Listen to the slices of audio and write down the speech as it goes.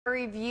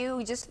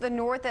View just to the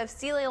north of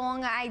Sealy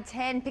along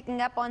I-10,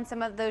 picking up on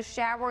some of those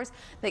showers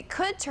that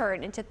could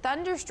turn into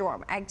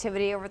thunderstorm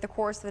activity over the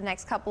course of the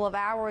next couple of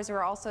hours.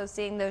 We're also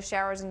seeing those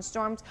showers and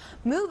storms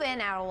move in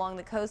out along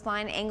the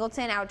coastline.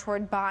 Angleton out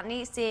toward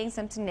Botany, seeing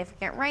some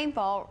significant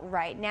rainfall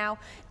right now.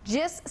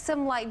 Just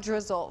some light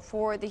drizzle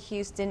for the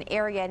Houston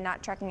area,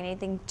 not tracking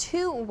anything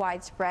too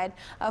widespread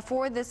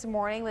for this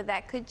morning, but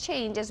that could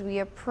change as we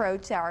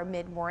approach our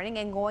mid-morning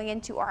and going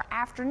into our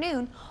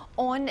afternoon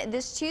on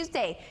this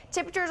Tuesday.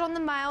 Temperatures on the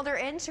milder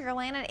end: Sugar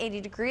Land at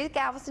 80 degrees,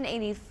 Galveston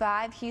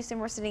 85, Houston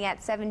we're sitting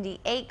at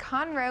 78,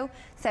 Conroe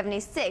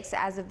 76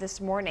 as of this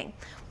morning.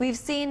 We've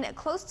seen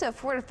close to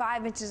 4 to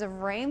 5 inches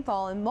of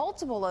rainfall in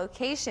multiple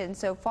locations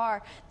so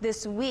far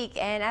this week,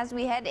 and as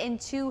we head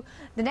into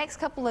the next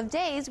couple of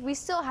days, we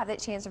still have that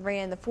chance of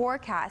rain in the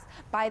forecast.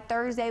 By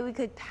Thursday, we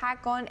could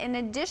pack on an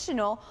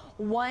additional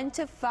 1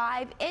 to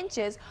 5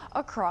 inches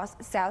across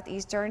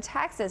southeastern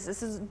Texas.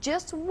 This is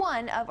just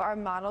one of our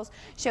models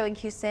showing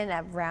Houston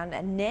around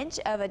an inch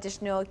of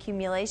additional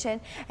accumulation,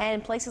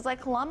 and places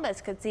like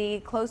Columbus could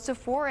see close to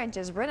 4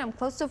 inches, Brenham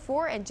close to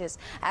 4 inches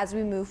as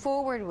we move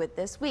forward with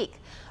this week.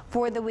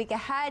 For the week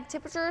ahead,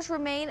 temperatures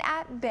remain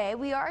at bay.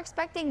 We are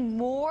expecting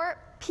more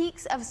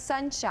peaks of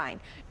sunshine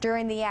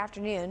during the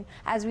afternoon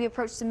as we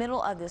approach the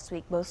middle of this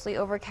week. Mostly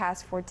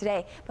overcast for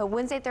today, but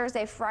Wednesday,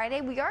 Thursday,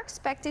 Friday, we are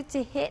expected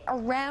to hit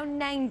around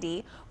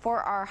 90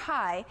 for our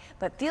high,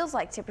 but feels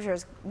like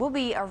temperatures will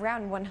be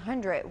around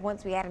 100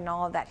 once we add in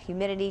all of that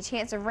humidity.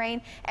 Chance of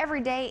rain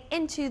every day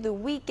into the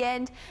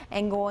weekend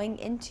and going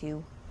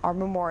into our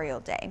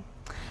Memorial Day.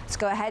 Let's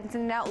go ahead and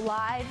send it out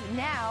live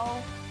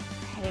now.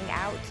 Heading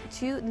out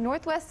to the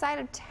northwest side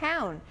of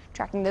town,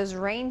 tracking those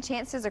rain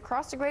chances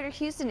across the greater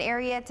Houston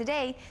area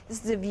today.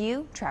 This is a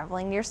view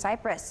traveling near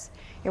Cypress.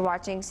 You're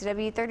watching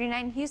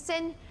CW39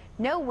 Houston.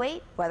 No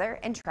wait, weather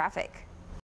and traffic.